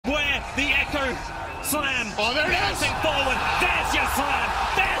The Echo Slam. Oh, there it is. Bouncing forward. There's your slam.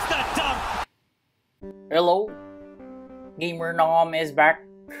 There's the dump. Hello, Gamer Nom is back.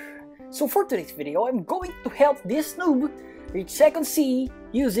 So for today's video, I'm going to help this noob reach second C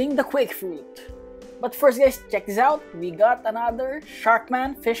using the QUAKE Fruit. But first guys, check this out. We got another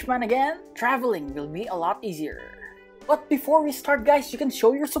Sharkman, Fishman again. Traveling will be a lot easier. But before we start guys, you can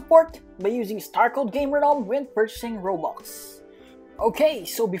show your support by using star code GamerNom when purchasing Robux. Okay,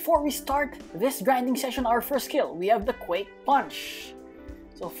 so before we start this grinding session, our first skill, we have the Quake Punch.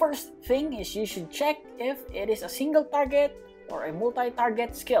 So first thing is you should check if it is a single target or a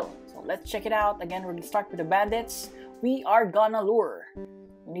multi-target skill. So let's check it out. Again, we're gonna start with the bandits. We are gonna lure.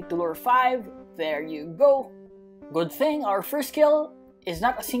 We need to lure 5. There you go. Good thing our first skill is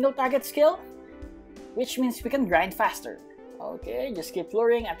not a single target skill, which means we can grind faster. Okay, just keep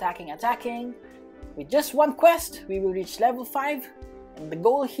luring, attacking. With just one quest, we will reach level 5, and the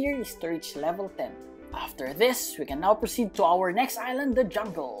goal here is to reach level 10. After this, we can now proceed to our next island, the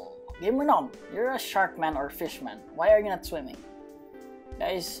jungle. GamerNom, you're a sharkman or fishman. Why are you not swimming?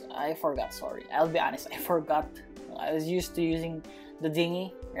 Guys, I forgot, sorry. I'll be honest, I forgot. I was used to using the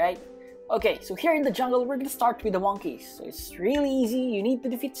dinghy, right? Okay, so here in the jungle, we're gonna start with the monkeys. So it's really easy. You need to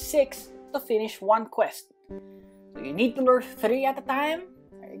defeat 6 to finish one quest. So you need to lure 3 at a time.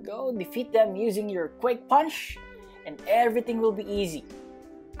 There you go. Defeat them using your Quake Punch, and everything will be easy.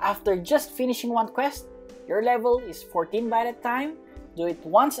 After just finishing one quest, your level is 14 by that time. Do it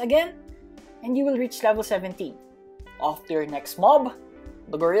once again, and you will reach level 17. Off to your next mob,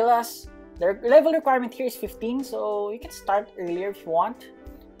 the gorillas. Their level requirement here is 15, so you can start earlier if you want.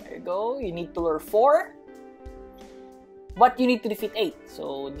 There you go. You need to lure 4, but you need to defeat 8.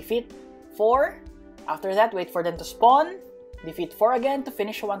 So defeat 4. After that, wait for them to spawn. Defeat 4 again to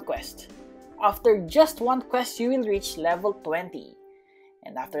finish one quest. After just one quest, you will reach level 20.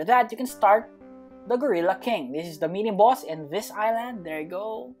 And after that, you can start the Gorilla King. This is the mini boss in this island. There you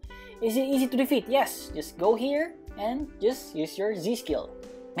go. Is it easy to defeat? Yes. Just go here and just use your Z skill.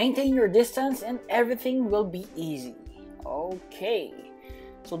 Maintain your distance and everything will be easy. Okay.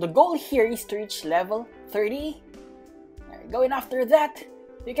 So the goal here is to reach level 30. There you go. And after that,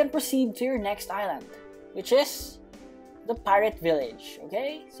 you can proceed to your next island, which is the Pirate Village.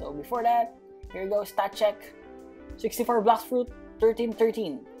 Okay. So before that, here you go. Stat check. 64 BLOXFRUIT,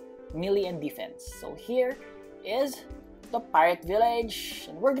 13 melee and defense. So here is the Pirate Village,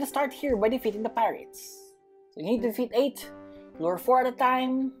 and we're gonna start here by defeating the pirates. So you need to defeat 8, lure 4 at a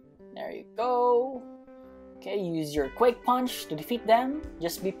time. There you go. Okay, use your Quake Punch to defeat them.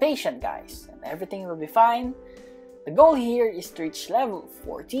 Just be patient guys, and everything will be fine. The goal here is to reach level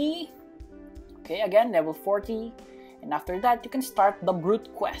 40. Okay, again level 40, and after that you can start the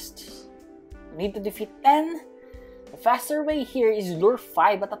Brute Quest. You need to defeat 10. The faster way here is lure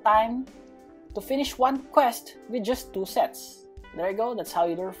 5 at a time to finish one quest with just 2 sets. There you go, that's how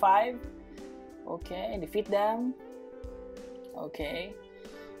you lure 5. Okay, defeat them. Okay.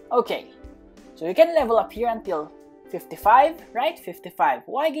 So you can level up here until 55, right? 55.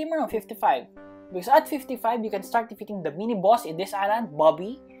 Why gamer on 55? Because at 55, you can start defeating the mini boss in this island,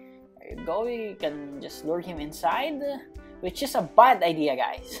 Bobby. There you go, you can just lure him inside, which is a bad idea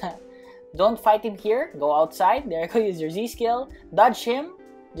guys. Don't fight him here, go outside. There you go, use your Z skill, dodge him,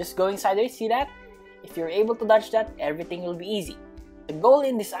 just going sideways, see that? If you're able to dodge that, everything will be easy. The goal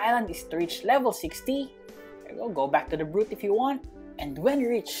in this island is to reach level 60. There you go back to the Brute if you want. And when you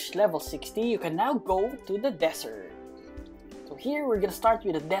reach level 60, you can now go to the desert. So here, we're gonna start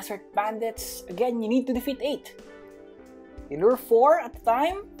with the Desert Bandits. Again, you need to defeat 8. You lure 4 at a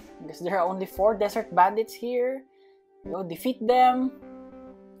time, because there are only 4 Desert Bandits here. You go defeat them.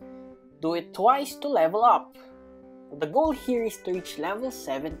 Do it twice to level up. The goal here is to reach level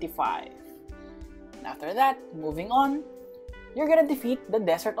 75. And after that, moving on, you're gonna defeat the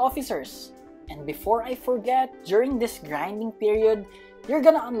Desert Officers. And before I forget, during this grinding period, you're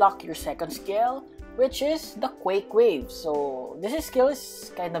gonna unlock your second skill, which is the Quake Wave. So this skill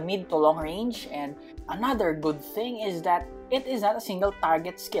is kind of mid to long range, and another good thing is that it is not a single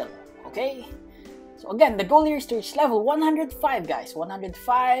target skill. Okay? So again, the goal here is to reach level 105 guys.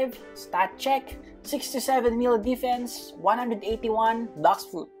 105, stat check, 67 melee defense, 181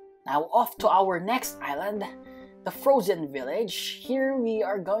 BLOXFRUIT. Now off to our next island, the Frozen Village. Here we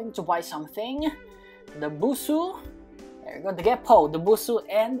are going to buy something. The Busu, there you go, the Geppo, the Busu,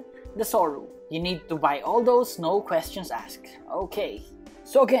 and the Soru. You need to buy all those, no questions asked. Okay.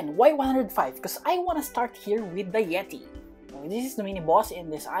 So again, why 105? Because I want to start here with the Yeti. This is the mini boss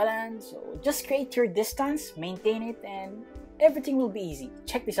in this island, so just create your distance, maintain it, and everything will be easy.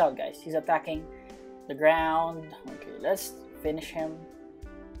 Check this out guys, he's attacking the ground. Okay, let's finish him.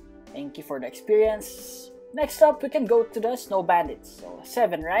 Thank you for the experience. Next up, we can go to the Snow Bandits. So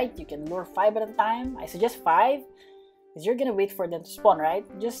 7, right? You can lure 5 at a time. I suggest 5, because you're gonna wait for them to spawn, right?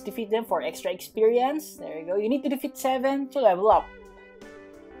 Just defeat them for extra experience. There you go. You need to defeat 7 to level up.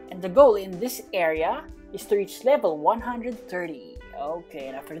 And the goal in this area is to reach level 130. Okay,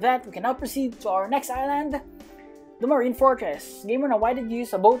 and after that, we can now proceed to our next island, the Marine Fortress. Gamer, now why did you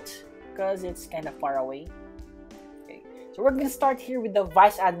use a boat? Because it's kind of far away. Okay, so we're gonna start here with the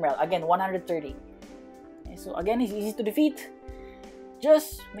Vice Admiral. Again, 130. Okay, so again, it's easy to defeat.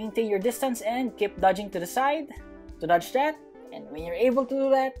 Just maintain your distance and keep dodging to the side to dodge that. And when you're able to do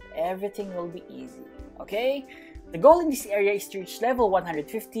that, everything will be easy. Okay? The goal in this area is to reach level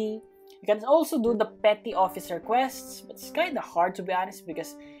 150. You can also do the petty officer quests, but it's kind of hard to be honest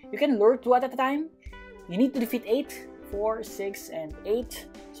because you can lure 2 at a time. You need to defeat 8, 4, 6, and 8.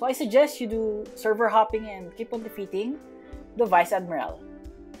 So I suggest you do server hopping and keep on defeating the Vice Admiral.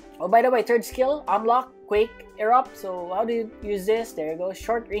 Oh, by the way, third skill, unlock Quake Erupt. So how do you use this? There you go,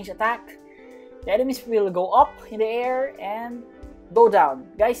 short range attack. The enemies will go up in the air and go down.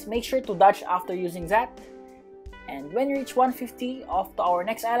 Guys, make sure to dodge after using that. And when you reach 150, off to our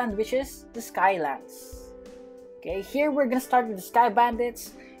next island, which is the Skylands. Okay, here we're gonna start with the Sky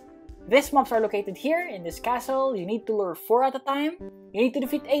Bandits. These mobs are located here in this castle. You need to lure 4 at a time. You need to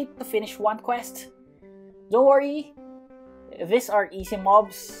defeat 8 to finish 1 quest. Don't worry, these are easy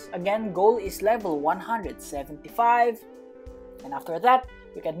mobs. Again, goal is level 175. And after that,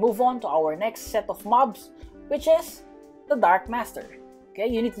 we can move on to our next set of mobs, which is the Dark Master. Okay,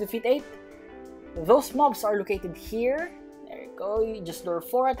 you need to defeat 8. Those mobs are located here. There you go, you just lure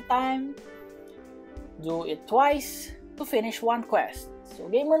 4 at a time. Do it twice to finish 1 quest. So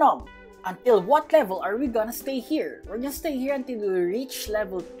Gamer Nom, until what level are we gonna stay here? We're gonna stay here until we reach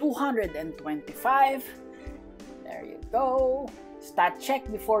level 225. There you go. Stat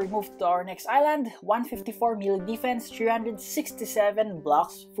check before we move to our next island. 154 melee defense, 367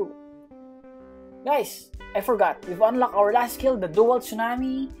 blocks fruit. Guys, I forgot. We've unlocked our last skill, the dual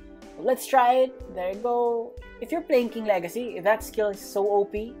tsunami. Let's try it. There you go. If you're playing King Legacy, if that skill is so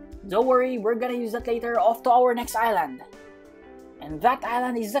OP, don't worry, we're gonna use that later. Off to our next island. And that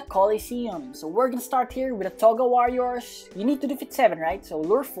island is the Coliseum. So we're gonna start here with the Toga Warriors. You need to defeat 7, right? So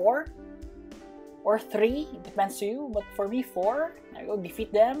lure 4 or 3, it depends to you, but for me 4. There you go,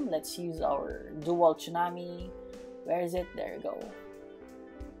 defeat them. Let's use our dual tsunami. Where is it? There you go.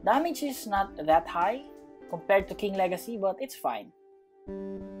 Damage is not that high compared to King Legacy, but it's fine.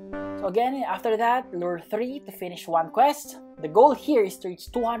 So again, after that, lure 3 to finish 1 quest. The goal here is to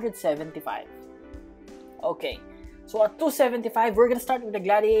reach 275. Okay, so at 275, we're gonna start with the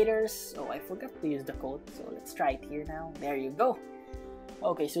gladiators. Oh, I forgot to use the code, so let's try it here now. There you go.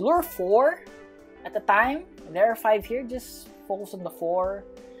 Okay, so lure 4 at a time. There are 5 here, just focus on the 4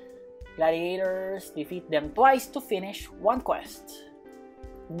 gladiators, defeat them twice to finish 1 quest.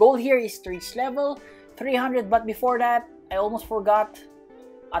 Goal here is to reach level 300, but before that, I almost forgot.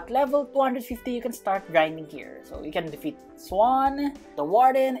 At level 250, you can start grinding here. So you can defeat Swan, the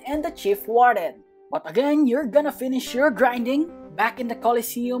Warden, and the Chief Warden. But again, you're gonna finish your grinding back in the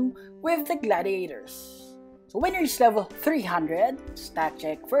Coliseum with the gladiators. So when you reach level 300, stat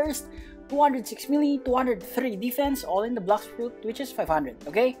check first, 206 melee, 203 defense, all in the BLOXFRUIT, which is 500,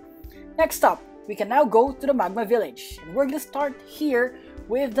 okay? Next up, we can now go to the Magma Village. And we're gonna start here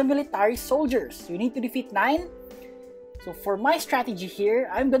with the military soldiers. You need to defeat 9. So for my strategy here,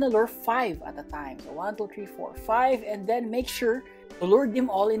 I'm gonna lure 5 at a time. So 1, 2, 3, 4, 5, and then make sure to lure them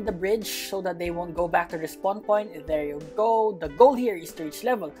all in the bridge so that they won't go back to the spawn point. There you go. The goal here is to reach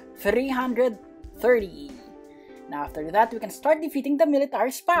level 330. Now after that, we can start defeating the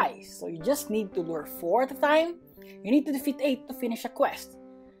military spies. So you just need to lure 4 at a time. You need to defeat 8 to finish a quest.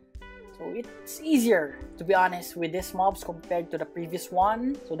 So it's easier, to be honest, with these mobs compared to the previous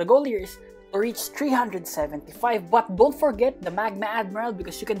one. So the goal here is to reach 375, but don't forget the Magma Admiral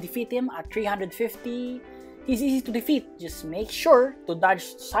because you can defeat him at 350. He's easy to defeat. Just make sure to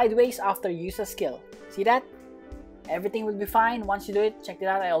dodge sideways after you use a skill. See that? Everything will be fine once you do it. Check it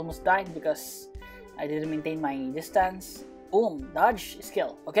out. I almost died because I didn't maintain my distance. Boom, dodge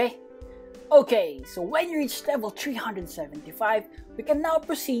skill. Okay? Okay, so when you reach level 375, we can now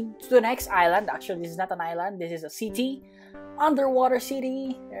proceed to the next island. Actually, this is not an island. This is a city. Underwater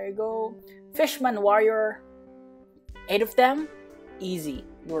city. There you go. Fishman Warrior. 8 of them. Easy.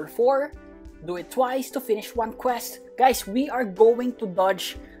 Lure 4. Do it twice to finish 1 quest. Guys, we are going to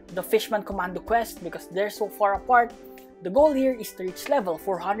dodge the Fishman Commando quest because they're so far apart. The goal here is to reach level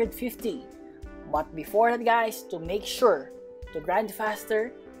 450. But before that, guys, to make sure to grind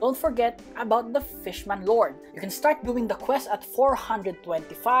faster, don't forget about the Fishman Lord. You can start doing the quest at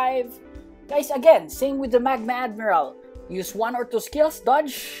 425. Guys, again, same with the Magma Admiral. Use 1 or 2 skills,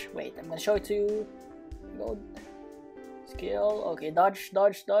 dodge. Wait, I'm gonna show it to you. Go. Skill, okay, dodge,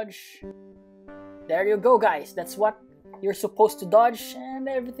 dodge, dodge. There you go, guys. That's what you're supposed to dodge, and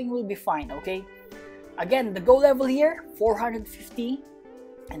everything will be fine, okay? Again, the go level here, 450.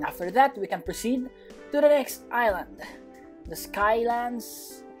 And after that, we can proceed to the next island. The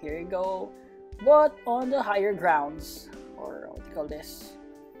Skylands, here you go. But on the higher grounds, or what do you call this?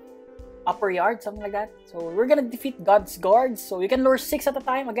 Upper yard, something like that. So we're gonna defeat God's Guards. So you can lure 6 at a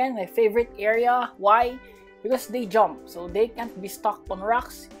time. Again, my favorite area. Why? Because they jump, so they can't be stuck on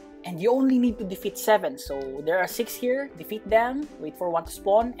rocks. And you only need to defeat 7. So there are 6 here. Defeat them, wait for 1 to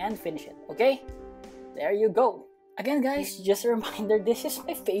spawn, and finish it. Okay? There you go. Again, guys, just a reminder, this is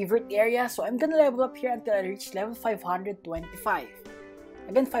my favorite area. So I'm gonna level up here until I reach level 525.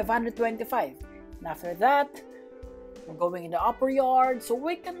 Again, 525. And after that, we're going in the upper yard. So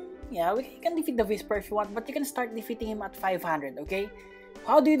we can defeat the Whisper if you want, but you can start defeating him at 500, okay?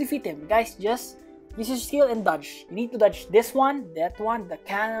 How do you defeat him? Guys, just use your skill and dodge. You need to dodge this one, that one, the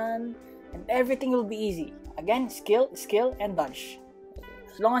cannon, and everything will be easy. Again, skill, and dodge.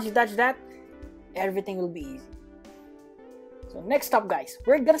 As long as you dodge that, everything will be easy. So next up, guys,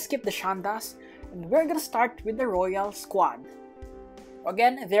 we're gonna skip the Shandas, and we're gonna start with the Royal Squad.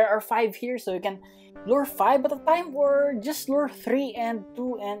 Again, there are 5 here, so you can lure 5 at a time, or just lure 3 and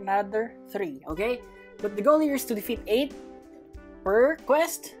 2 and another 3, okay? But the goal here is to defeat 8 per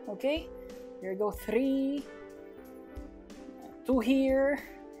quest, okay? Here you go, 3, 2 here,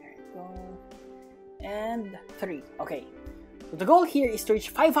 there you go, and 3, okay. So the goal here is to reach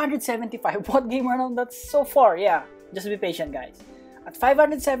 575. What gamer now? That's so far, yeah. Just be patient, guys. At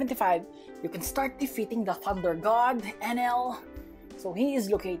 575, you can start defeating the Thunder God, NL. So he is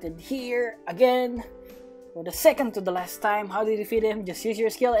located here again. For the second to the last time, how do you defeat him? Just use your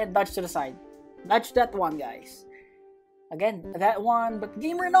skill and dodge to the side. Dodge that one, guys. Again, that one. But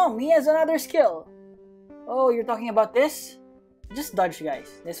Gamer Gnome, he has another skill. Oh, you're talking about this? Just dodge,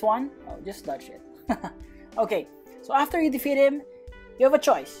 guys. This one? Oh, just dodge it. Okay, so after you defeat him, you have a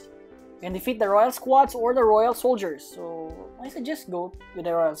choice. You can defeat the Royal Squads or the Royal Soldiers. So I suggest go with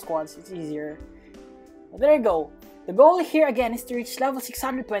the Royal Squads. It's easier. But there you go. The goal here again is to reach level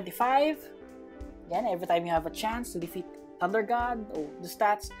 625. Again, every time you have a chance to defeat Thunder God. Oh, the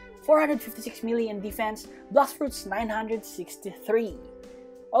stats: 456 melee in defense, BLOXFRUITS 963.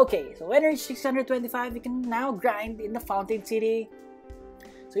 Okay, so when you reach 625, you can now grind in the Fountain City.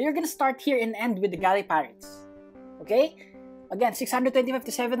 So you're gonna start here and end with the Galley Pirates. Okay? Again, 625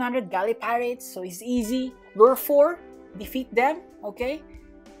 to 700 Galley Pirates, so it's easy. Lure 4, defeat them, okay?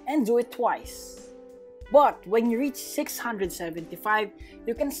 And do it twice. But when you reach 675,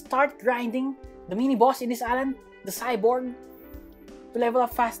 you can start grinding the mini boss in this island, the Cyborg, to level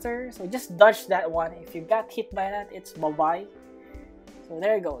up faster. So just dodge that one. If you got hit by that, it's bye-bye. So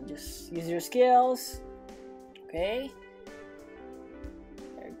there you go. Just use your skills. Okay.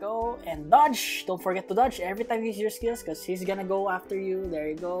 There you go. And dodge. Don't forget to dodge every time you use your skills, because he's gonna go after you. There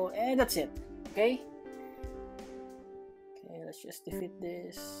you go. And that's it. Okay. Okay, let's just defeat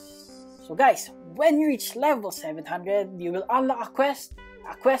this. So guys, when you reach level 700, you will unlock a quest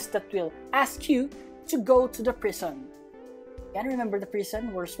that will ask you to go to the prison. Can you remember the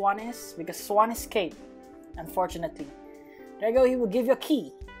prison where Swan is? Because Swan escaped, unfortunately. There you go, he will give you a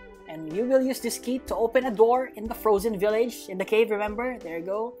key. And you will use this key to open a door in the frozen village, in the cave, remember? There you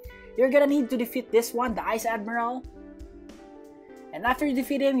go. You're gonna need to defeat this one, the Ice Admiral. And after you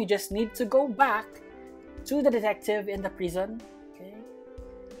defeat him, you just need to go back to the detective in the prison. Okay.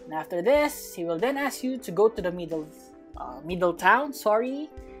 And after this, he will then ask you to go to the middle town,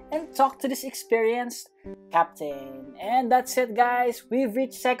 and talk to this experienced captain. And that's it, guys. We've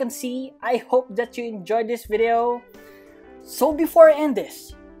reached Second Sea. I hope that you enjoyed this video. So before I end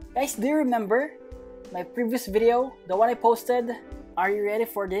this, guys, do you remember my previous video, the one I posted? Are you ready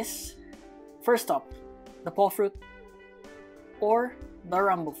for this? First up, the Paw Fruit or the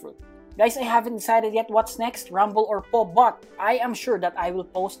Rumble Fruit. Guys, I haven't decided yet what's next, Rumble or Paw, but I am sure that I will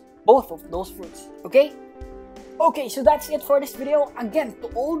post both of those fruits, okay? Okay, so that's it for this video. Again, to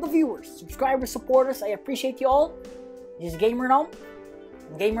all the viewers, subscribers, supporters, I appreciate you all. This is Gamer Gnome.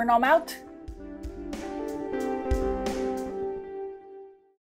 Gamer Gnome out.